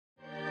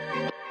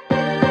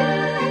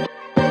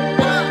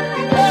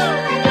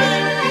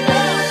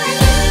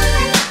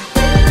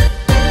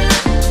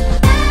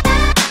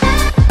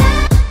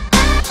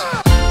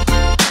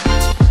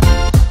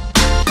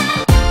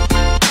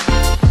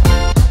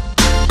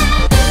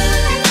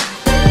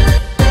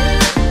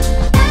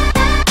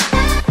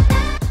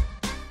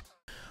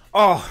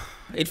Oh,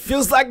 it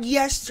feels like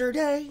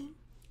yesterday.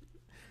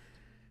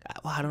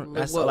 Well, I don't.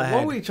 That's all I had.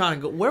 Where were you trying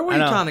to go? Where were you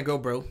trying to go,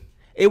 bro?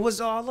 It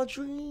was all a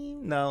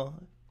dream. No,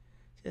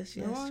 just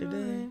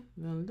yesterday.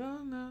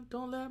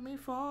 Don't let me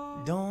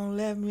fall. Don't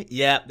let me.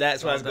 Yeah,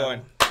 that's where I was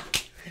going.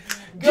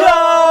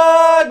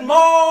 Good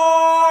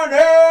morning,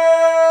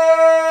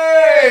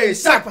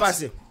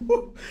 Sacrifice.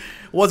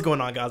 What's going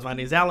on, guys? My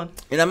name is Alan.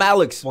 And I'm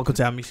Alex. Welcome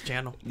to Amicy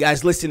channel.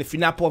 Guys, listen, if you're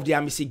not part of the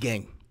Amicy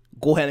gang,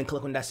 go ahead and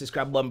click on that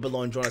subscribe button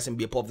below and join us and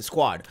be a part of the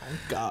squad. Oh,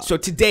 God. So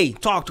today,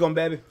 talk to him,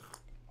 baby.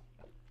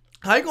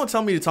 How you gonna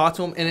tell me to talk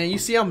to him and then you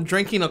see I'm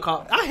drinking a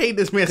coffee? I hate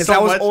this man so much. Because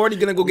I was already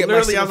gonna go get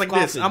Literally, my I was like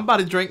coffee. this. I'm about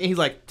to drink and he's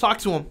like, talk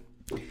to him.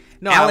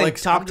 No, Alan,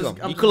 Alex, talk to him.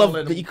 You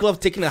could have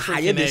taken a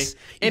hiatus.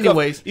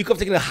 Anyways, you could have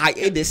taken a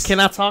hiatus. Can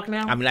I talk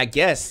now? I mean, I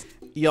guess.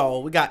 Yo,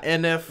 we got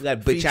NF. We got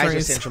bitch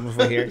ass syndrome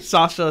over here.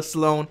 Sasha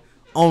Sloan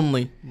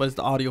only, but it's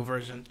the audio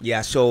version.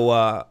 Yeah,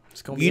 so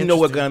you know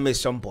we're gonna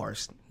miss some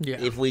bars. Yeah.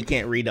 If we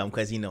can't read them,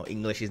 because you know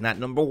English is not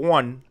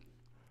 #1.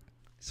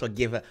 So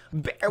give a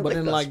bear But with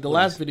then, us, like the please.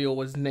 last video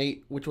was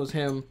Nate, which was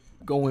him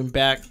going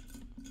back.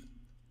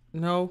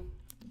 No,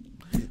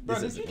 bro,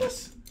 did you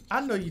just?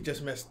 I know you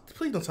just messed.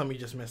 Please don't tell me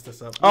you just messed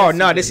this up. Oh Yes,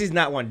 no, this is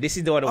not one. This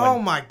is the other one. Oh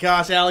my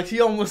gosh, Alex,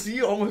 you almost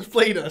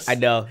played us. I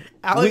know.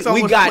 Alex we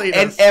almost got played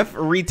us. NF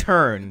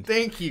returned.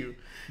 Thank you.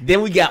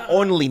 Then we got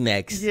only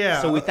next.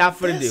 Yeah. So without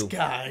further this ado,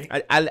 guy.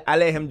 I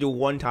let him do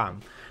one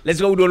time. Let's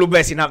go do a little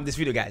best in this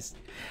video, guys.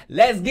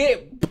 Let's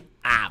get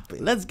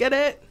Let's get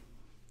it.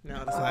 No,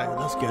 that's not it.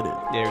 Let's get it.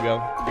 There we go.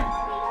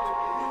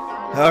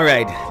 All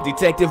right,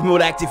 detective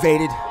mode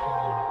activated.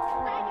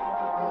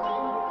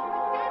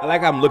 I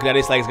like how I'm looking at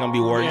this like it's gonna be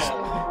words. Yeah.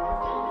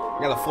 I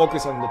gotta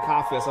focus on the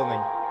coffee or something.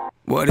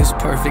 What is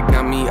perfect,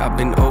 not me, I've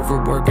been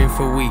overworking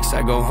for weeks.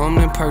 I go home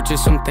and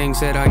purchase some things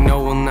that I know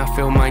will not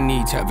fill my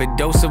needs. Have a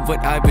dose of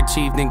what I've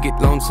achieved and get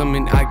lonesome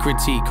and I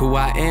critique who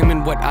I am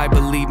and what I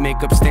believe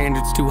make up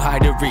standards too high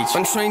to reach.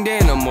 Untrained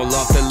animal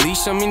off the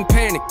leash, I'm in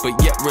panic, but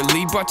yet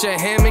relieved. Brought your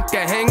hammock to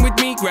hang with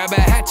me, grab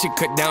a hatchet,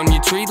 cut down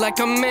your tree like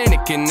a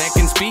mannequin that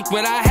can speak.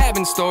 What I have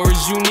in store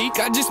is unique,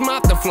 I just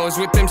mop the floors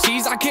with them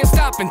C's. I can't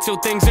stop until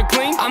things are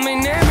clean. I'm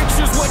an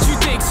amateur's what you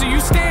think, so you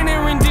stand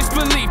there in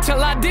disbelief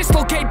till I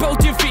dislocate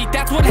both your feet.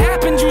 That's what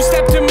happens, you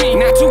step to me.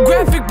 Not too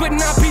graphic, but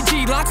not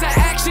PG. Lots of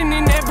action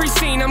in every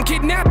scene. I'm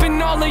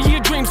kidnapping all of your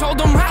dreams. Hold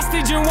them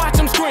hostage and watch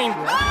them scream.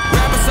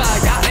 Grab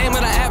aside, I am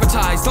what I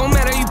advertise. Don't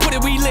matter, you put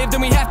it, we live,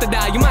 then we have to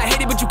die. You might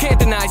hate it, but you can't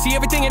deny. See,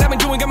 everything that I've been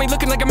doing got me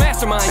looking like a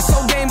mastermind. It's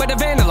so game, but I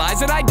vandalize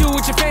that I do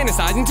what you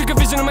fantasize. And took a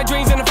vision of my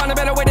dreams and I found a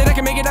better way that I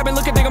can make it. I've been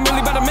looking, think I'm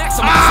really about to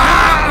maximize.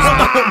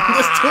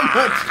 That's too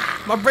much.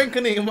 My brain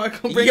couldn't.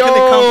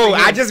 Yo,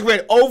 I just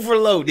went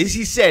overload. This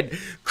he said.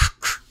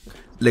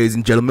 Ladies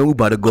and gentlemen, we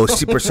about to go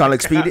supersonic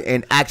speed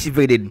and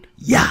activated.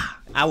 Yeah,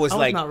 I was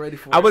like, not ready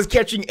for it. I was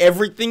catching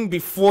everything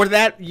before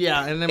that.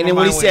 Yeah, and then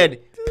when he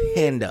said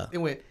panda, it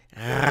went.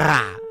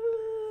 Rah.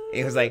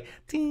 It was like.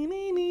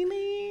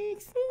 We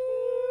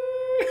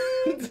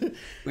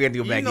got to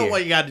go back. You know here.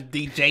 what you got to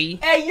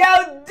DJ? Hey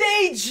yo,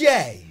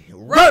 DJ,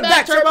 run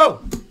back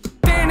turbo.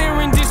 Stand there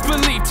in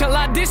disbelief till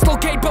I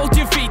dislocate both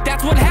your feet.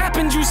 That's what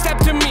happens, you step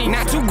to me.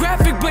 Not too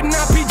graphic, but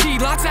not PG.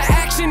 Lots of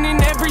action in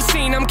every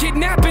scene. I'm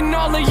kidnapping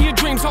all of your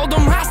dreams. Hold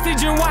them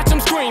hostage and watch them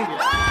scream.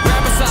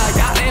 Grab aside,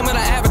 I am what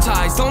I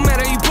advertise. Don't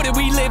matter, you put it,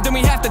 we live, then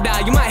we have to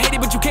die. You might hate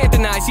it, but you can't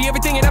deny. See,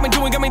 everything that I've been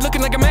doing got me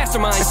looking like a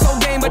mastermind. It's so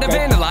game, but I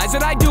vandalize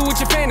that I do what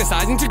you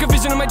fantasize. And took a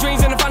vision of my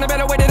dreams and I found a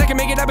better way that I can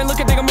make it. I've been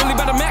looking, think I'm really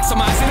about to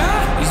maximize it.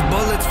 These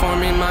bullets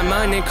form in my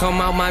mind and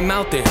come out my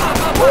mouth. It.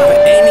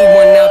 But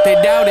anyone out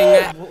there doubting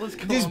that.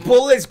 These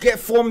bullets get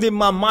formed in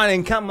my mind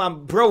and come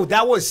on, bro.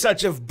 That was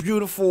such a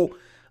beautiful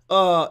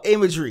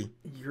imagery.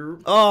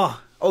 Oh,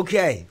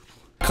 okay.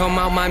 Come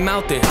out my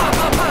mouth it.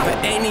 For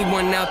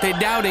anyone out there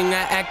doubting,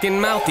 I acting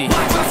mouthy.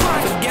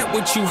 Forget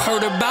what you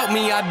heard about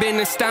me, I've been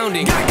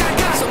astounding.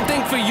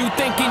 Something for you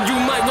thinking you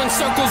might run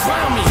circles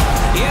round me.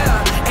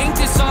 Yeah, ain't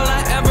this all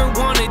I ever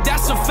wanted?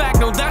 That's a fact,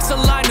 no, that's a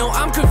lie. No,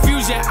 I'm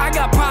confused, yeah, I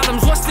got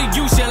problems, what's the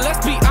use? Yeah, let's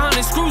be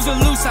honest, screws are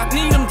loose, I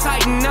need them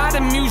tighten, not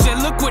amused.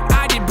 Yeah, look what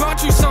I did,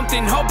 brought you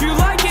something, hope you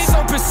like it.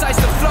 So precise,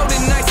 the flow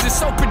and nice, it's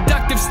so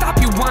productive, stop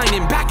you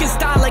whining. Back in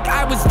style like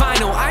I was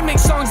vinyl, I make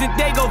songs that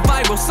they go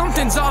viral.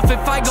 Something's off if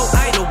I go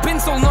idle. Been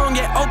so long,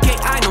 yeah, okay,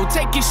 I know.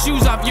 Take your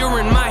shoes off, you're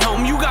in my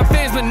home. You got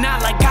fans, but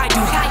not like I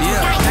do.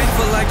 Yeah,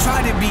 thankful I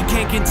try to be,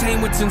 can't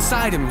contain what's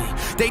inside of me.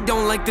 They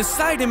don't like the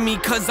sight of me,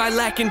 cause I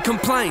lack in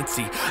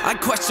compliancy. I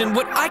question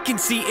what I can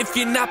see if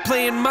you're not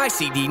playing my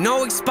CD.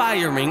 No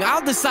expiring,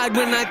 I'll decide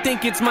when I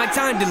think it's my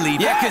time to leave.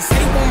 Yeah, cause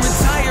hate won't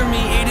retire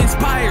me, it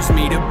inspires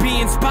me to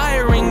be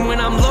inspiring. When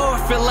I'm low,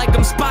 I feel like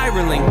I'm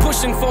spiraling.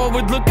 Pushing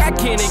forward, look, I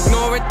can't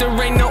ignore it. There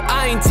ain't no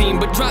I in team,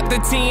 but drop the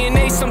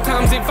TNA.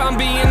 Sometimes if I'm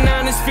being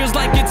honest, feels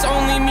like it's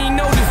only me,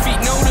 no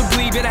defeat,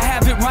 notably. Better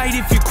have it right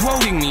if you're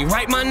quoting me.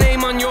 Write my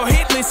name on your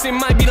hit list, it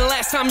might be the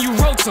last time you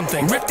wrote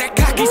something. Rip that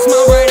cocky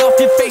smile right off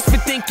your face for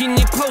thinking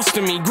you're close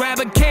to me. Grab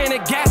a can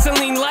of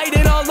gasoline, light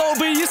it all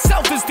over your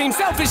self-esteem.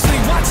 Selfishly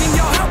watching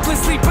y'all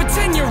helplessly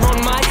pretend you're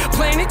on my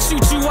planet.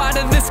 Shoot you out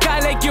of the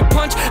sky like your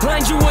punch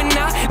lines, you are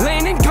not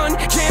landing gun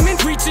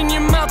reach in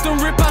your mouth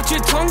and rip out your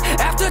tongue.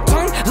 After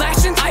tongue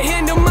lashing, I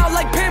hand them out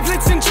like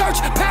pamphlets in church.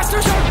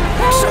 Pastors,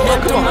 show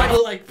up to my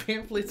like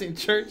pamphlets in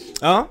church.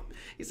 Huh?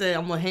 He said,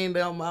 "I'm gonna hand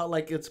them out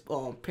like it's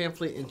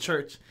pamphlet in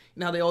church."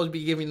 Now they always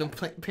be giving them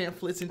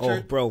pamphlets in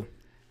church. Oh,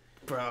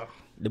 bro.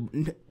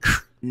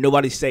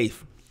 Nobody's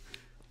safe.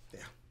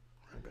 Yeah.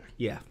 Right back.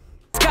 Yeah.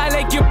 Sky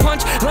like your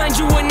punch, lines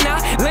you would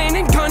not,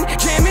 landing gun,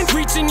 jamming,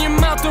 reach in your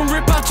mouth and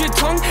rip out your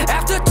tongue.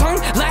 After tongue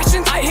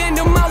lashing, I hand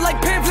them out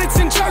like pamphlets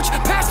in church.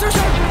 Pastors,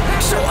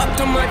 show up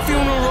to my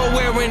funeral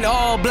wearing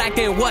all black,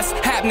 then what's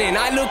happening?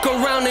 I look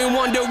around and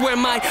wonder where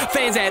my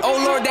fans at. Oh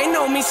Lord, they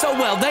know me so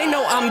well, they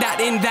know I'm not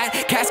in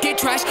that casket.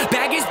 Trash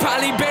bag is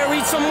probably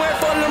buried somewhere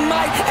full of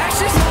my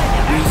ashes.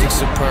 Music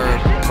superb,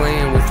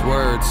 playing with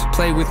words,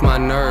 play with my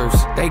nerves.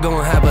 They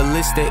gon' have a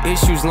list of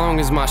issues long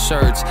as my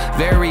shirts.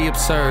 Very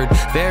absurd,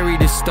 very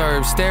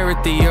disturbed, stare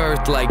at the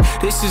earth like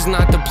this is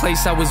not the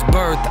place I was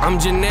birthed. I'm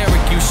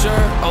generic, you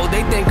sure? Oh,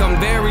 they think I'm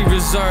very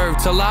reserved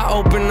till I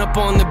open up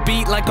on the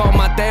beat like all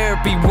my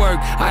therapy work.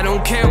 I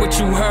don't care what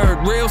you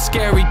heard, real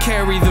scary,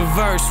 carry the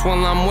verse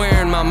while I'm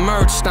wearing my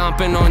merch,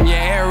 stomping on your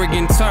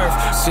arrogant turf.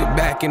 Sit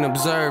back and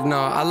observe,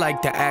 nah, I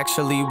like to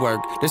actually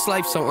work. This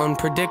life's so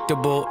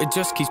unpredictable, it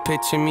just keeps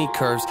pitching me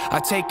curves. I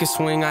take a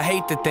swing, I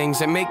hate the things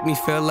that make me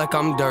feel like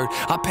I'm dirt.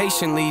 I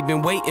patiently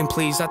been waiting,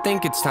 please, I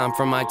think it's time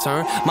for my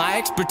turn. My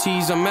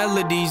expertise are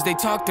melodies, they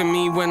talk to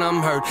me when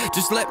I'm hurt.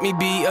 Just let me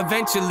be,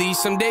 eventually,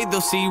 someday they'll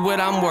see what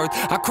I'm worth.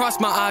 I cross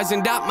my I's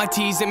and dot my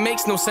T's, it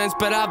makes no sense,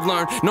 but I've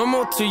learned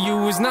normal to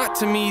you is not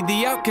to me.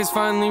 The outcast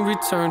finally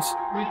returns.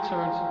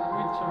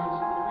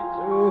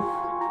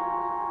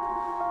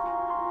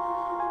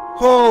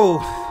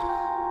 Oh.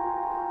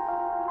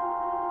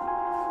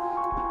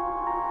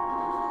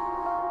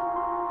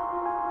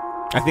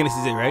 I think this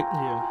is it, right?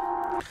 Yeah.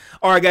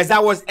 All right, guys,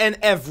 that was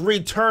NF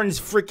Returns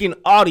freaking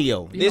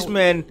audio. You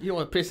know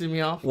what pisses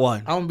me off?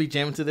 What? I'm gonna be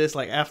jamming to this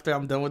like after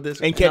I'm done with this,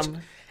 and catch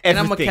and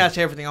I'm gonna catch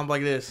everything. I'm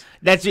like this.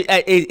 That's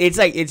it's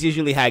like it's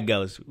usually how it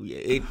goes.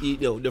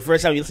 The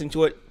first time you listen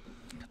to it,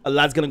 a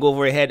lot's gonna go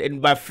over your head.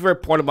 And my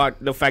favorite part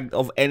about the fact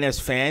of NF's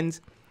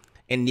fans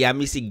and the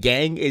Amicy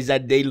gang is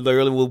that they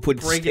literally will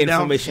put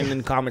information in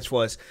the comments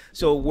for us.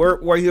 So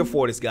we're here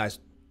for this, guys.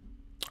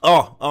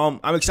 Oh,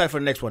 I'm excited for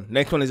the next one.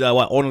 Next one is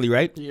what? Only,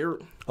 right? Yeah.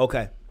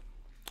 Okay.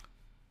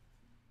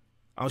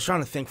 I was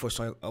trying to think for a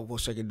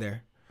second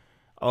there,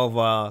 of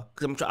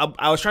cause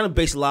I was trying to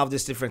base a lot of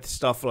this different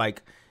stuff.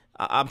 Like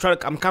I'm kind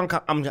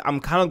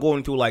of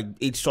going through like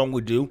each song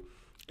we do,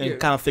 and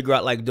kind of figure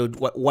out like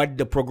what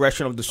the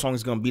progression of the song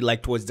is gonna be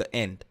like towards the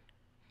end.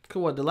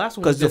 Cause what the last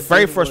one? Because the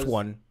very first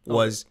one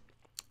was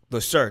The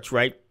Search,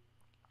 right?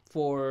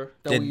 For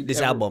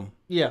this album.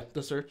 Yeah,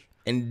 The Search.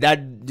 And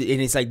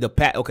it's like the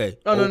okay.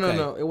 Oh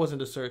no, it wasn't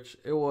The Search.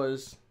 It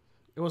was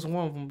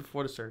one of them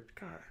before The Search.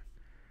 God.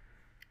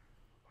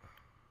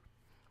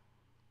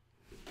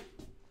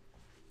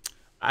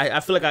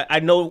 I feel like I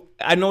know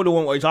the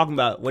one what you're talking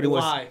about. What it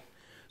was. Why?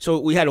 So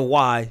we had a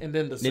why, and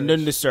then the search.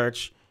 Then the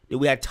search. Then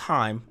we had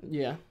time.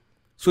 Yeah.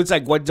 So it's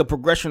like what the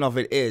progression of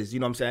it is. You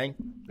know what I'm saying?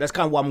 That's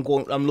kind of what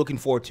I'm looking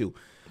forward to.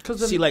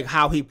 See like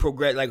how he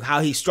progress, like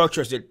how he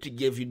structures it to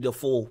give you the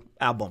full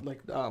album.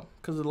 Like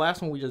because the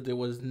last one we just did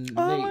was Nate.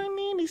 All I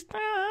need is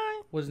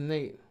time. Was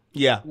Nate?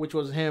 Yeah. Which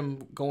was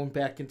him going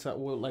back into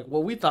like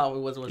what we thought it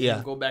was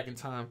him go back in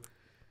time.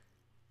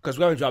 Because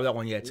we haven't dropped that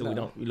one yet, so we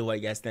know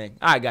what you guys think.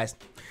 All right, guys.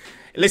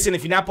 Listen,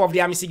 if you're not part of the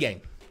Amicy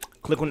gang,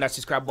 click on that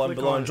subscribe button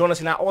below and join us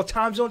in our all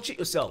time zone. Cheat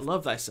yourself.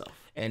 Love thyself.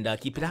 And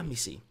keep it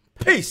Amicy.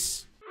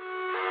 Peace.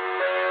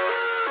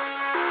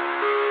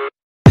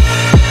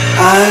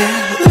 I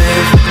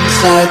live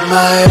inside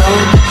my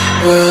own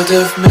world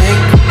of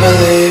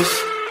make-believe.